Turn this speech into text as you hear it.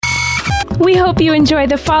We hope you enjoy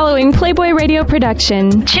the following Playboy Radio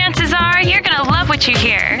production. Chances are you're going to love what you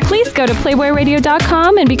hear. Please go to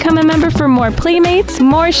playboyradio.com and become a member for more Playmates,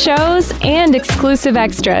 more shows, and exclusive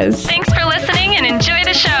extras. Thanks for listening and enjoy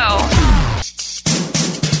the show.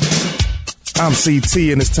 I'm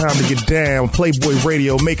CT and it's time to get down. Playboy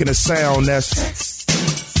Radio making a sound that's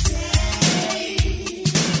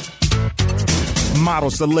model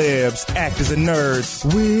celebs, actors and nerds.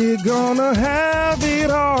 We're gonna have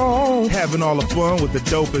it all. Having all the fun with the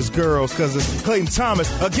dopest girls, cause it's Clayton Thomas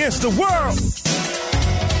against the world.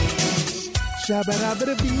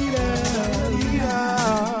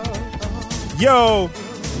 Yo,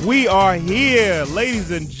 we are here,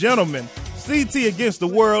 ladies and gentlemen. CT against the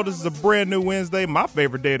world. This is a brand new Wednesday, my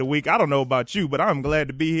favorite day of the week. I don't know about you, but I'm glad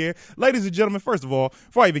to be here. Ladies and gentlemen, first of all,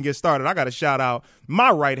 before I even get started, I got to shout out my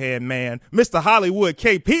right-hand man, Mr. Hollywood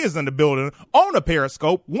KP is in the building on a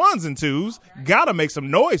Periscope, ones and twos. Got to make some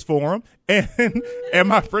noise for him. And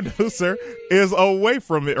my producer is away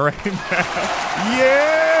from it right now.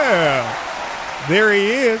 Yeah. There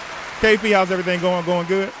he is. KP, how's everything going? Going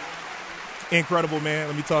good? Incredible, man.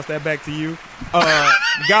 Let me toss that back to you.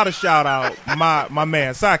 Gotta shout out my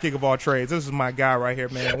man, sidekick of all trades. This is my guy right here,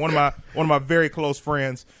 man. One of my very close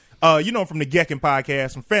friends. You know him from the Gekken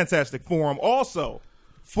podcast, from Fantastic Forum, also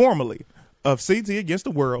formerly of CT Against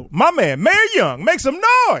the World. My man, Mayor Young, make some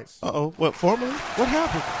noise. Uh-oh. What, formerly? What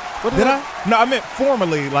happened? Did I? No, I meant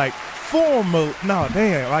formerly, like formal. No,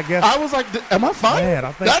 damn, I guess. I was like, am I fired? Man,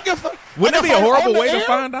 I think. Did I get fired? Wouldn't it be a horrible way to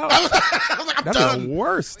find out? I was like, That'd done. be the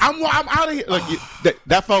worst. I'm out of here. Like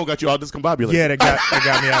that phone got you all discombobulated. Yeah, that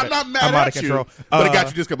got me out. I'm not mad I'm at out of control. you, but it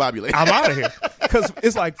got you discombobulated. I'm out of here because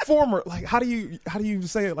it's like former. Like how do you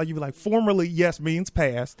say it? Like you be like formerly yes means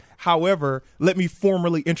past. However, let me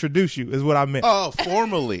formally introduce you is what I meant. Oh,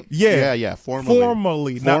 formally. Yeah.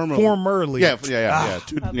 Formally. Not formerly. Yeah. Yeah.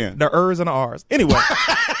 The ers and the r's. Anyway,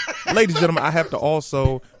 ladies and gentlemen, I have to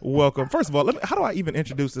also welcome. First of all, how do I even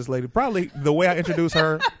introduce this lady? Probably the way I introduce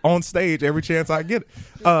her on stage every chance I get.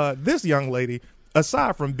 This young lady,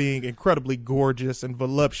 aside from being incredibly gorgeous and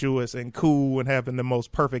voluptuous and cool and having the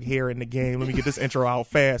most perfect hair in the game, let me get this intro out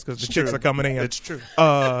fast because the chicks are coming in. It's true.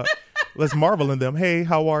 Let's marvel in them. Hey,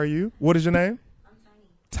 how are you? What is your name? I'm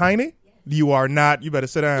Tiny. Tiny? Yes. You are not. You better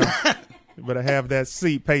sit down. You better have that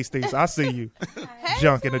seat, pasties. I see you.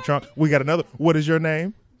 Junk in the trunk. We got another. What is your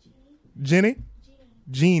name? Jenny?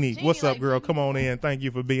 Jeannie. What's up, girl? Come on in. Thank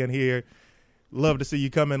you for being here. Love to see you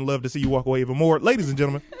come in. Love to see you walk away even more. Ladies and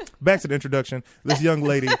gentlemen, back to the introduction. This young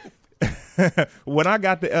lady, when I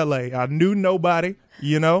got to L.A., I knew nobody,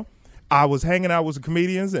 you know. I was hanging out with some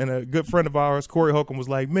comedians, and a good friend of ours, Corey Holcomb, was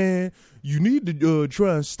like, man, you need to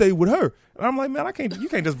try and stay with her. And I'm like, man, you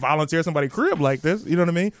can't just volunteer somebody's crib like this. You know what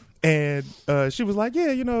I mean? And she was like,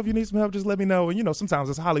 yeah, you know, if you need some help, just let me know. And, you know, sometimes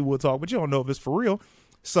it's Hollywood talk, but you don't know if it's for real.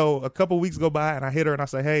 So a couple weeks go by, and I hit her, and I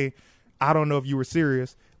say, hey, I don't know if you were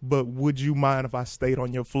serious, but would you mind if I stayed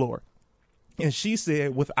on your floor? And she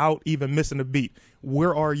said, without even missing a beat,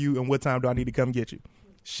 where are you and what time do I need to come get you?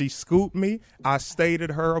 She scooped me. I stayed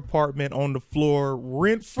at her apartment on the floor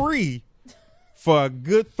rent-free for a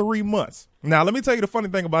good 3 months. Now, let me tell you the funny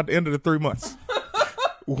thing about the end of the 3 months.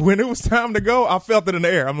 When it was time to go, I felt it in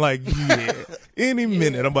the air. I'm like, yeah, any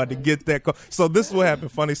minute I'm about to get that call. So this is what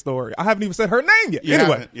happened. Funny story. I haven't even said her name yet.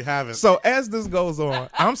 You haven't. So as this goes on,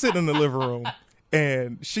 I'm sitting in the living room,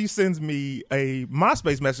 and she sends me a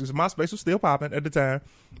MySpace message. MySpace was still popping at the time.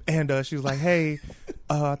 And she was like, hey,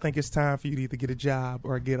 I think it's time for you to either get a job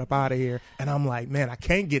or get up out of here. And I'm like, man, I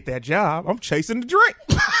can't get that job. I'm chasing the drink.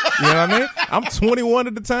 You know what I mean? I'm 21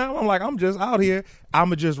 at the time. I'm like, I'm just out here. I'm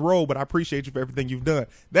going to just roll, but I appreciate you for everything you've done.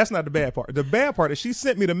 That's not the bad part. The bad part is she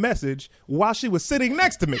sent me the message while she was sitting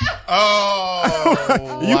next to me.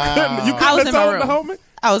 Oh, you wow. couldn't have told the homie?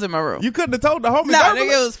 I was in my room. You couldn't have told the homie? No, verbally?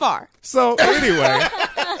 nigga, it was far. So anyway,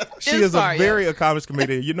 she is far, a very accomplished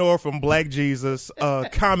comedian. You know her from Black Jesus,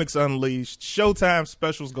 Comics Unleashed, Showtime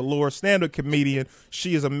specials galore, stand-up comedian.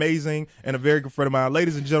 She is amazing and a very good friend of mine.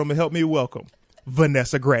 Ladies and gentlemen, help me welcome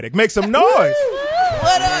Vanessa Graddick. Make some noise.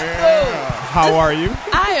 What up, boo? How are you?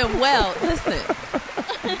 I am well. Listen,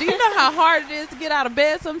 do you know how hard it is to get out of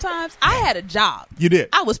bed sometimes? I had a job. You did.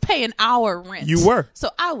 I was paying our rent. You were. So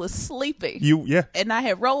I was sleeping. Yeah. And I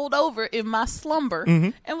had rolled over in my slumber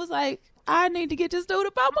and was like, I need to get this dude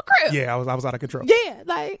up out my crib. Yeah, I was out of control. Yeah,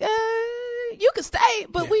 like, you can stay,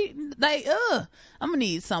 but we, like, I'm gonna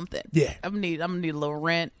need something. Yeah. I'm gonna need a little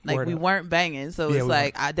rent. Like, Word we up. weren't banging, so Yeah, it's we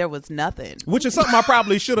like, there was nothing. Which is something I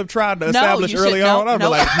probably should have tried to establish you early should- on. I'd be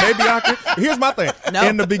no. like, maybe I could. Here's my thing. No.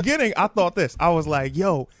 In the beginning, I thought this. I was like,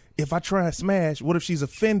 yo, if I try and smash, what if she's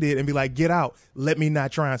offended and be like, get out, let me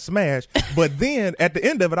not try and smash? But then at the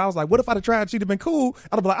end of it, I was like, what if I'd have tried, she'd have been cool?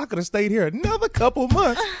 I'd have been like, I could have stayed here another couple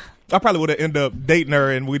months. I probably would have ended up dating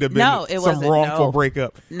her and we'd have been some wrongful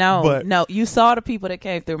breakup. No. You saw the people that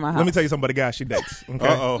came through my house. Let me tell you something about the guy she dates.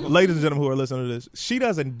 Okay? Ladies and gentlemen who are listening to this, she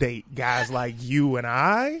doesn't date guys like you and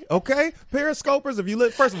I. Okay? Periscopers, if you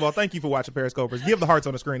live, first of all, thank you for watching Periscopers. Give the hearts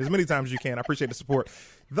on the screen as many times as you can. I appreciate the support.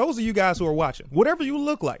 Those of you guys who are watching, whatever you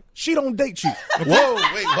look like, she don't date you. Okay? Whoa,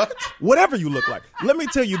 wait, what? Whatever you look like. Let me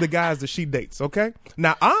tell you the guys that she dates, okay?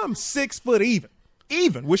 Now, I'm 6 foot even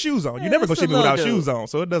with shoes on. You're never going to see me without shoes on,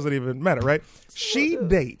 so it doesn't even matter, right? She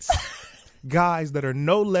dates guys that are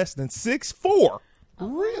no less than 6'4".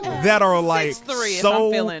 Really? That are like 6'3" if so,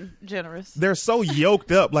 I'm feeling generous. They're so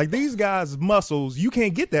yoked up. Like these guys' muscles, you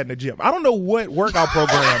can't get that in the gym. I don't know what workout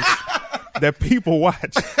programs that people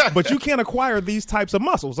watch, but you can't acquire these types of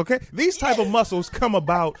muscles, okay? These type of muscles come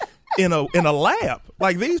about in a lab.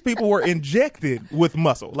 Like these people were injected with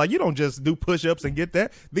muscle. Like you don't just do push-ups and get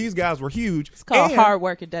that. These guys were huge. It's called hard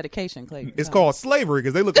work and dedication, Clayton. It's called slavery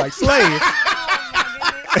because they look like slaves.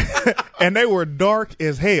 And they were dark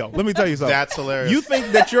as hell. Let me tell you something. That's hilarious. You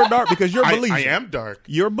think that you're dark because you're Belizean. I am dark.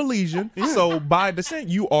 You're Belizean, so by descent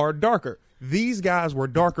you are darker. These guys were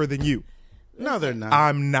darker than you. No, they're not.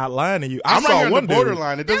 I'm not lying to you. I'm I right saw here on one the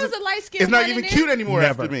borderline. It There doesn't. was a light skin. It's not even cute anymore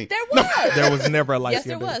Never. after me. There was. There was never a light Yes,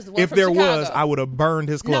 skin. there was. The one If from there Chicago. was, I would have burned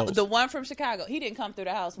his No, clothes. the one from Chicago. He didn't come through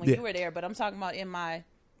the house when Yeah. you were there, but I'm talking about in my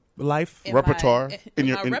Life, Repertoire.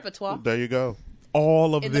 my repertoire. There you go.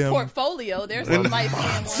 all of In them the portfolio, there's some light skin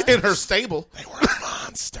ones. In her stable. they were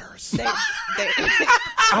monsters. They-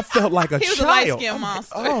 I felt like a He was a child. light-skinned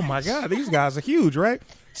monster. Oh my God, these guys are huge, right?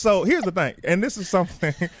 So here's the thing, and this is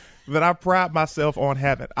something that I pride myself on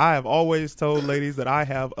having. I have always told ladies that I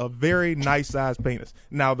have a very nice sized penis.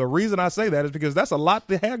 Now, the reason I say that is because that's a lot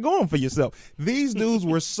to have going for yourself. These dudes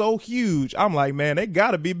were so huge. I'm like, man, they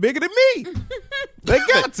got to be bigger than me. They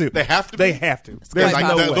got to. They have to They be? have to. quite There's no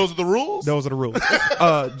possible. way. Those are the rules? Those are the rules.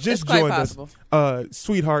 Just It's quite joined possible. us,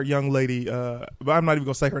 sweetheart young lady. But I'm not even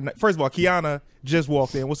gonna say her name. First of all, Kiana just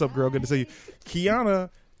walked in. What's up, girl? Good to see you,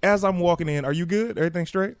 Kiana. As I'm walking in, are you good? Everything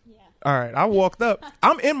straight? Yeah. All right. I walked up.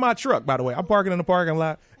 I'm in my truck, by the way. I'm parking in the parking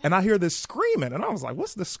lot, and I hear this screaming, and I was like,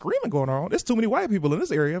 "What's the screaming going on? There's too many white people in this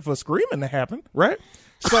area for screaming to happen, right?"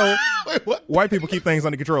 So Wait, what? white people keep things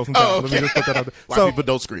under control sometimes. Oh, Let me okay. just put that out there. White So people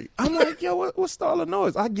don't scream. I'm like, yo, what's all the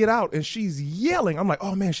noise? I get out and she's yelling. I'm like,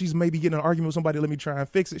 oh man, she's maybe getting an argument with somebody. Let me try and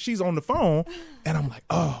fix it. She's on the phone, and I'm like,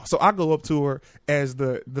 oh. So I go up to her as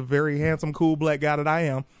the very handsome, cool black guy that I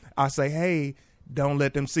am. I say, hey, don't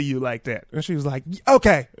let them see you like that. And she was like,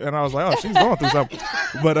 okay. And I was like, oh, she's going through something.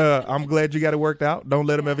 But I'm glad you got it worked out. Don't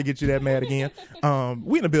let them ever get you that mad again.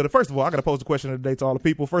 We in the building. First of all, I got to pose the question of the day to all the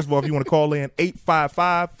people. First of all, if you want to call in,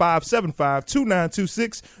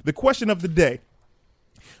 855-575-2926. The question of the day: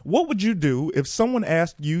 what would you do if someone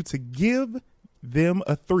asked you to give them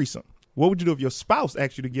a threesome? What would you do if your spouse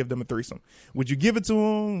asked you to give them a threesome? Would you give it to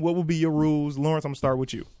them? What would be your rules? Lawrence, I'm going to start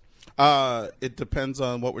with you. It depends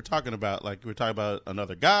on what we're talking about. Like, we're talking about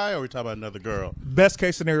another guy or we're talking about another girl? Best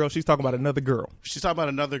case scenario, she's talking about another girl. She's talking about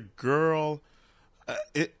another girl.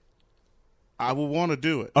 I would want to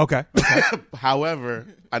do it. Okay. However,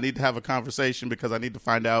 I need to have a conversation because I need to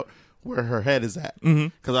find out where her head is at.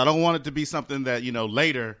 Because I don't want it to be something that,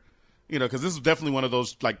 later, because this is definitely one of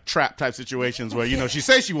those like trap type situations where, she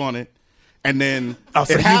says she wanted, and then Oh,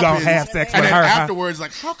 so it you happens, gonna have sex and with then her, huh? afterwards,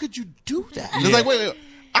 like, how could you do that? It's like, wait,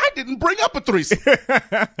 I didn't bring up a threesome.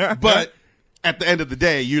 But at the end of the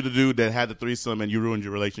day, you're the dude that had the threesome and you ruined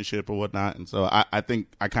your relationship or whatnot. And so I think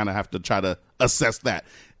I kind of have to try to assess that.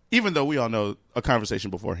 Even though we all know a conversation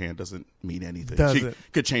beforehand doesn't mean anything. Does She it?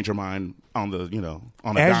 could change her mind on the,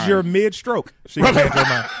 on a As dime. you're mid-stroke, she can change her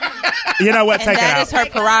mind. You know what? And Take it that out. is her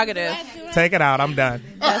prerogative. Take it out. I'm done.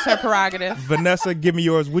 That's her prerogative. Vanessa, give me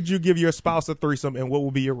yours. Would you give your spouse a threesome, and what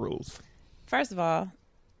would be your rules? First of all,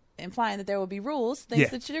 implying that there will be rules, Yeah.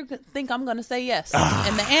 thinks that you think I'm going to say yes.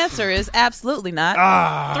 And the answer is absolutely not.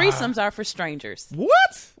 Threesomes are for strangers.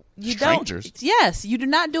 What? You Strangers? don't. Yes, you do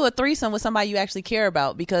not do a threesome with somebody you actually care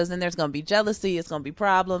about, because then there's going to be jealousy. It's going to be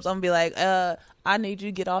problems. I'm going to be like, I need you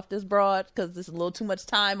to get off this broad because there's a little too much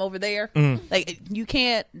time over there. Like, you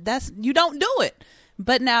can't. You don't do it.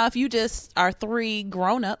 But now, if you just are three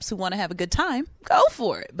grown-ups who want to have a good time, go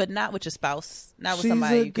for it. But not with your spouse, not with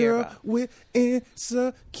somebody you care about. with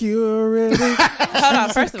insecurity. Hold on.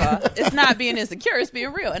 First of all, it's not being insecure; it's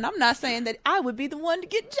being real. And I'm not saying that I would be the one to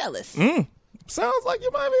get jealous. Sounds like you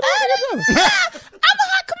might be the one to get jealous. I'm a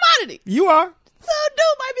hot commodity. You are. So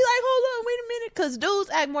dude might be like, hold on, wait a minute, because dudes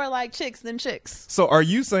act more like chicks than chicks. So are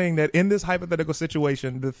you saying that in this hypothetical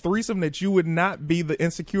situation, the threesome that you would not be the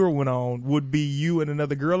insecure one on would be you and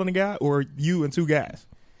another girl and a guy, or you and two guys?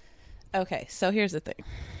 Okay, so here's the thing.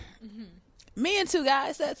 Me and two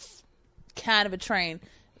guys, that's kind of a train.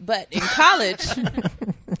 But in college,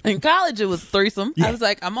 it was threesome. Yeah. I was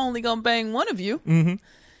like, I'm only going to bang one of you. Mm-hmm.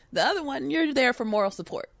 The other one, you're there for moral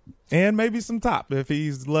support. And maybe some top if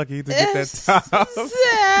he's lucky to get that top. I'm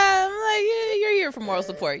like, yeah, you're here for moral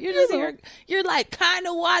support. You're just here. You're like kind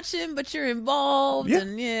of watching, but you're involved. Yeah.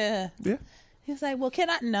 And yeah. He's like, well, can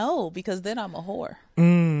I? No, because then I'm a whore.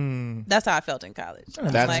 That's how I felt in college.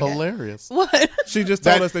 That's like, hilarious. What? She just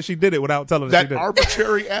told us that she did it without telling us she That did it.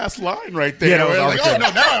 arbitrary ass line right there. Yeah, that was where it's like, oh,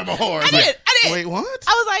 arbitrary. no, now I'm a whore. I did. Wait, what?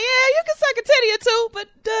 I was like, yeah, you can suck a titty or two,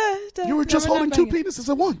 but You were just we're not holding two banging. penises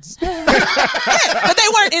at once. But they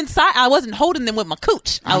weren't inside. I wasn't holding them with my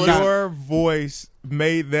cooch. I was. Your voice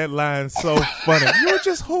made that line so funny. You're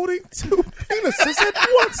just holding two penises at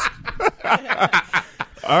once.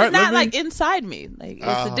 All right, Not like inside me. Like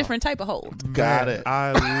it's a different type of hold. Got Man, it.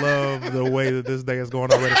 I love the way that this day is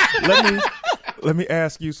going already. Let me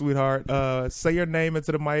ask you, sweetheart. Say your name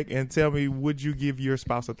into the mic and tell me: would you give your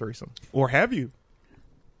spouse a threesome, or have you?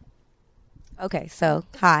 Okay, so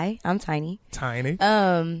hi, I'm Tiny. Tiny.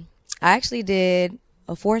 I actually did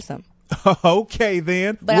a foursome, Okay,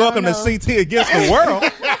 then. But I Welcome to don't know. CT Against the World.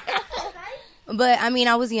 but I mean,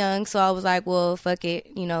 I was young, so I was like, well, fuck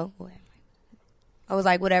it, you know. I was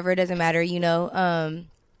like, whatever, it doesn't matter, you know.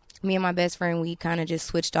 Me and my best friend, we kind of just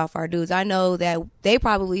switched off our dudes. I know that they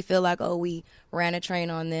probably feel like, oh, we ran a train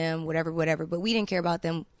on them, whatever, but we didn't care about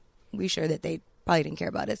them. We sure that they probably didn't care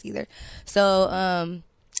about us either. So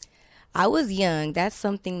I was young. That's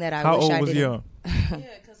something that I How wish old I was didn't. young? Yeah,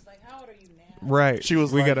 because like, how old are you now? Right. She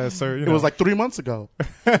was We like, gotta assert. You It know. was like 3 months ago.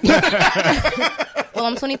 Well,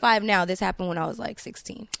 I'm 25 now. This happened when I was like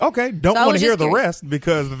 16. Okay, don't So I want was to hear just the curious. rest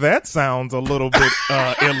because that sounds a little bit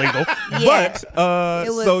illegal. Yeah. But It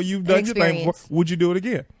was so you've done an your thing before. experience. Would you do it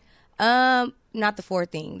again? Not the four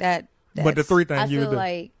thing. But the three thing I you would feel do.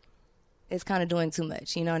 like it's kind of doing too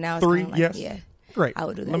much. You know, now it's Three, kinda like, yes. yeah. Great. I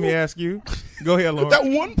would do that. Let me ask you. Go ahead, Lauren. That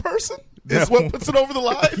one person That is what one- puts it over the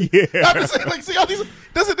line. Yeah. I'm just saying, like, see all these.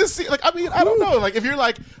 Doesn't this seem like? I mean, I don't know. Like, if you're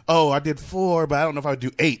like, oh, I did 4, but I don't know if I would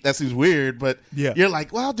do 8. That seems weird. But Yeah. you're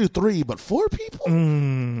like, well, I'll do 3, but 4 people. I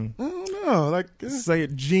don't know. Like, Say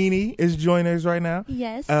it. Jeannie is joining us right now.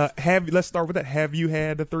 Yes. Let's start with that. Have you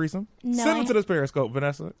had the threesome? No, Send I- them to this Periscope,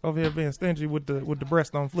 Vanessa. Over here being stingy with the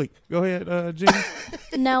breast on fleek. Go ahead, Jeannie.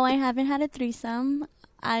 No, I haven't had a threesome.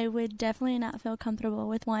 I would definitely not feel comfortable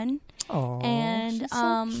with one. Oh, And, she's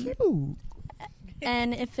so cute.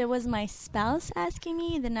 And if it was my spouse asking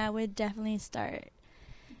me, then I would definitely start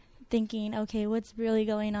thinking, okay, what's really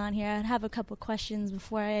going on here? I'd have a couple questions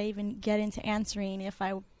before I even get into answering if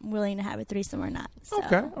I'm willing to have a threesome or not. So.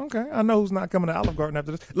 Okay. I know who's not coming to Olive Garden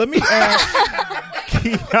after this. Let me ask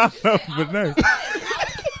Kiana Benet.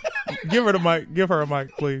 Give her the mic. Give her a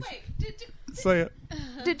mic, please. Say it.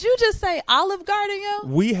 Did you just say Olive Garden, yo?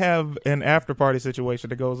 We have an after party situation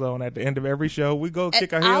that goes on at the end of every show. We go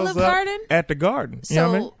kick our heels Olive up Garden? at the garden. You So know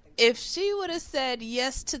what I mean? if she would have said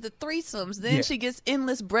yes to the threesomes, then Yeah. she gets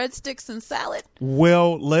endless breadsticks and salad.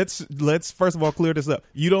 Well, let's first of all clear this up.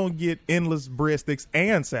 You don't get endless breadsticks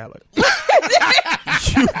and salad.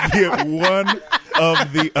 You get one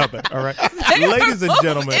of the other. All right, ladies and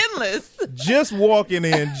gentlemen. Endless. Just walking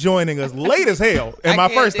in, joining us late as hell, and my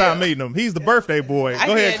can't first time deal. meeting him. He's the birthday boy.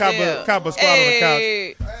 Go ahead, cop a spot on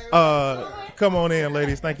the couch. Come on in,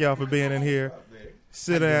 ladies. Thank y'all for being in here.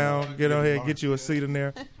 Sit down. Get on here. Get you a seat in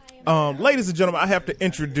there. Ladies and gentlemen, I have to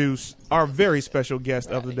introduce our very special guest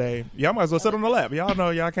of the day. Y'all might as well sit on the lap. Y'all know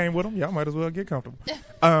y'all came with them. Y'all might as well get comfortable.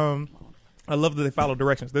 I love that they follow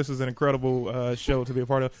directions. This is an incredible show to be a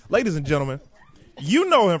part of. Ladies and gentlemen, you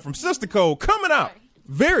know him from Sister Code coming out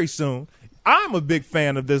very soon. I'm a big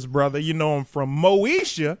fan of this brother. You know him from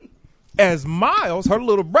Moesha as Miles, her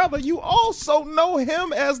little brother. You also know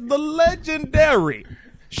him as the legendary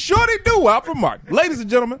Shorty Doo-Wop from Martin. Ladies and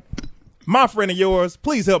gentlemen, my friend of yours,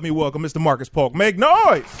 please help me welcome Mr. Marcus Polk. Make noise.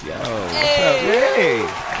 Yo, what's up? Hey.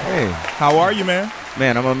 How are you, man?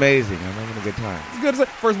 Man, I'm amazing. I'm having a good time. It's good to say.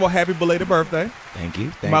 First of all, happy belated birthday. Thank you.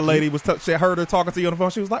 My lady was, she heard her talking to you on the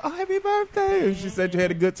phone. She was like, oh, happy birthday. And she said you had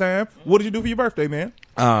a good time. What did you do for your birthday, man?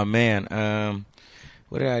 Oh, man.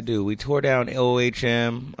 What did I do? We tore down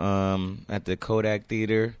OHM at the Kodak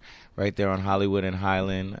Theater right there on Hollywood and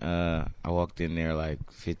Highland. I walked in there like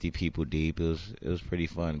 50 people deep. It was pretty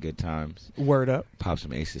fun. Good times. Word up. Popped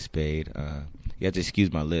some Ace of Spade. You have to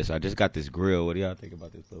excuse my list. I just got this grill. What do y'all think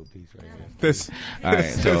about this little piece right here? This, All right,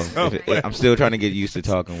 so I'm still trying to get used to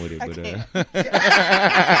talking with it, but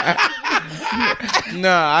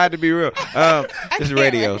no, I had to be real. This is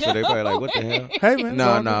radio, so they're probably like, "What the hell?" Hey man,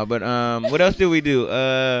 No. But what else did we do?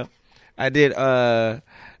 I did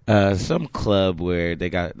some club where they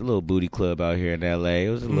got a little booty club out here in L.A. It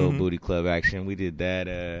was a little booty club action. We did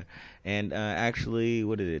that, and actually,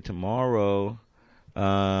 what is it? Tomorrow,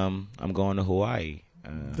 I'm going to Hawaii.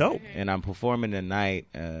 Dope. And I'm performing tonight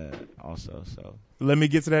also. So Let me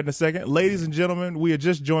get to that in a second. Ladies and gentlemen, we are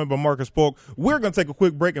just joined by Marcus Polk. We're going to take a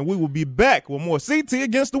quick break, and we will be back with more CT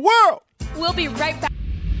Against the World. We'll be right back.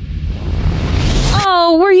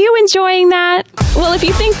 Oh, were you enjoying that? Well, if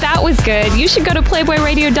you think that was good, you should go to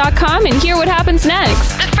PlayboyRadio.com and hear what happens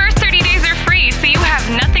next. The first 30 days are free, so you have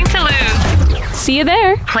nothing to lose. See you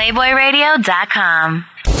there. PlayboyRadio.com.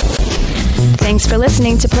 Thanks for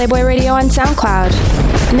listening to Playboy Radio on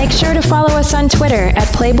SoundCloud. Make sure to follow us on Twitter at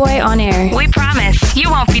Playboy On Air. We promise you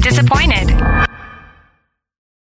won't be disappointed.